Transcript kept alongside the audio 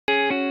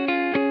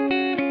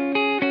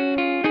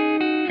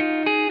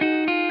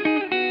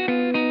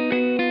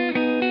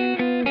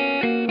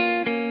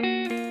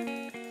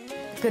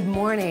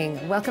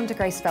welcome to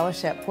Grace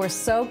Fellowship. We're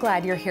so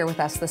glad you're here with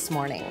us this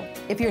morning.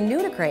 If you're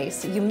new to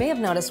Grace, you may have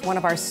noticed one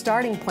of our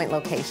starting point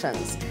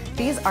locations.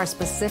 These are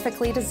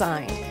specifically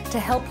designed to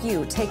help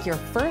you take your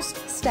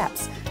first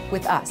steps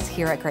with us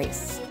here at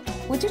Grace.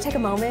 Would you take a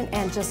moment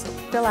and just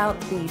fill out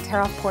the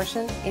tear-off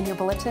portion in your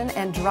bulletin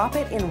and drop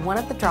it in one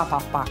of the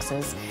drop-off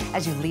boxes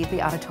as you leave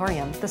the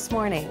auditorium this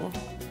morning?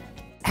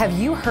 Have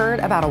you heard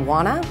about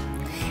AWANA?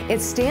 It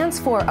stands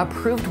for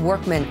Approved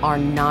Workmen Are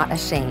Not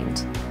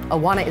Ashamed.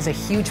 AWANA is a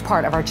huge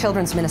part of our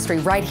children's ministry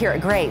right here at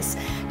Grace.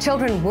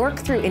 Children work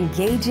through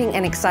engaging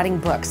and exciting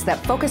books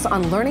that focus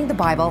on learning the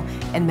Bible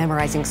and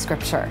memorizing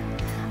Scripture.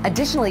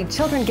 Additionally,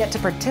 children get to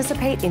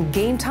participate in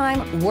game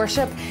time,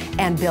 worship,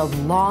 and build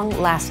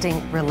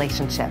long-lasting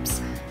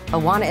relationships.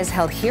 AWANA is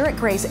held here at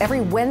Grace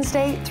every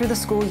Wednesday through the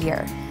school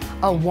year.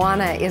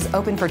 AWANA is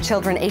open for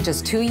children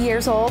ages 2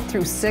 years old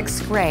through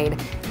 6th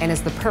grade and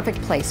is the perfect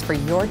place for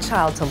your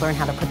child to learn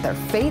how to put their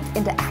faith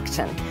into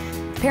action.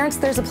 Parents,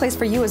 there's a place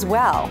for you as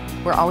well.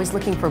 We're always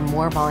looking for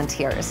more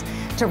volunteers.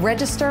 To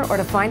register or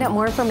to find out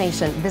more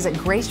information, visit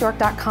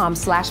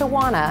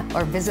graceyork.com/AWANA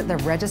or visit the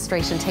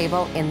registration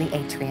table in the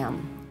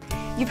atrium.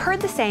 You've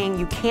heard the saying,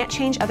 you can't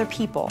change other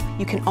people,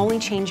 you can only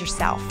change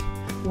yourself.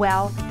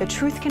 Well, the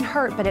truth can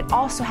hurt, but it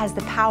also has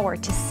the power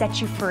to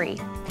set you free.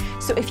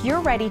 So if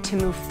you're ready to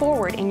move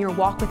forward in your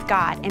walk with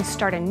God and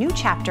start a new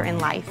chapter in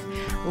life,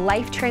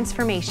 Life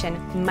Transformation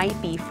might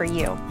be for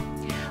you.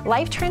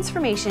 Life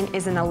Transformation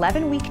is an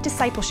 11-week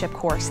discipleship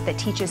course that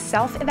teaches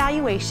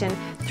self-evaluation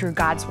through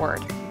God's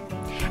Word.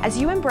 As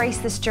you embrace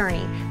this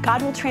journey,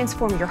 God will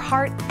transform your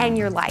heart and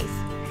your life.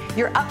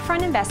 Your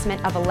upfront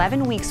investment of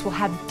 11 weeks will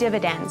have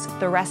dividends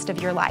the rest of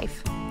your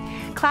life.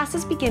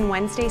 Classes begin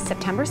Wednesday,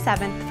 September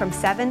 7th from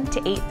 7 to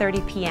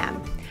 8:30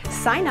 p.m.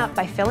 Sign up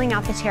by filling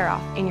out the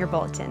tear-off in your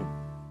bulletin.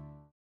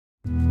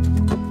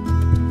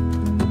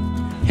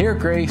 Here at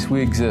Grace,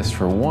 we exist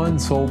for one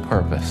sole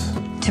purpose: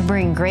 to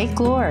bring great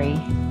glory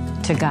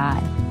to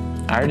God.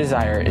 Our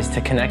desire is to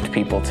connect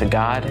people to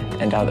God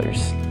and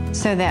others,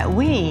 so that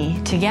we,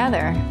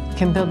 together,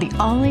 can build the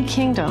only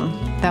kingdom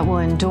that will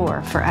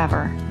endure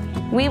forever.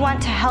 We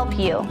want to help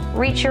you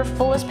reach your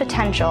fullest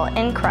potential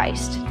in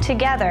Christ,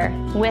 together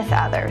with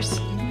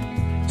others.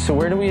 So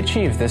where do we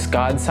achieve this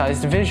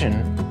God-sized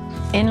vision?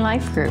 In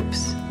life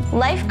groups.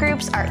 Life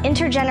groups are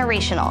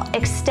intergenerational,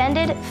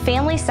 extended,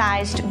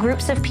 family-sized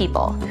groups of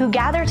people who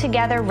gather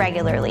together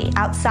regularly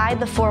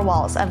outside the four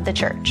walls of the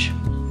church.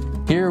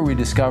 Here we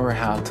discover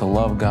how to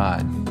love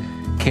God,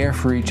 care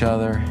for each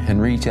other,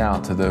 and reach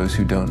out to those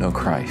who don't know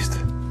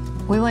Christ.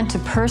 We want to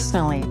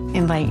personally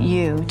invite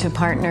you to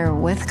partner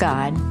with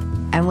God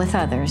and with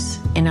others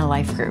in a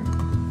life group.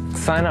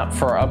 Sign up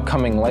for our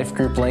upcoming Life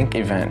Group Link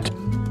event.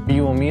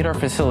 You will meet our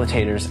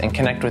facilitators and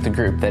connect with a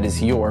group that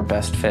is your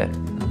best fit.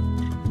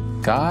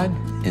 God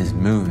is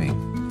moving.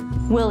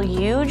 Will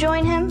you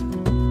join Him?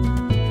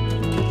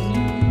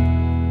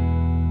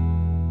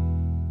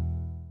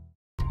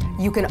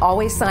 You can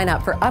always sign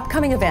up for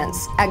upcoming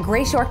events at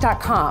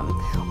graceyork.com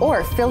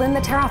or fill in the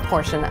tear-off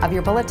portion of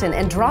your bulletin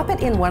and drop it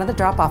in one of the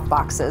drop-off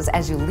boxes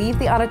as you leave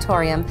the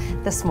auditorium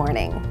this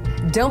morning.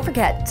 Don't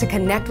forget to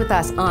connect with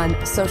us on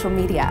social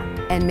media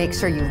and make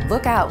sure you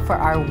look out for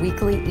our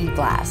weekly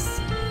e-blasts.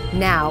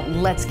 Now,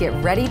 let's get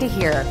ready to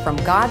hear from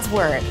God's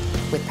Word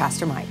with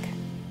Pastor Mike.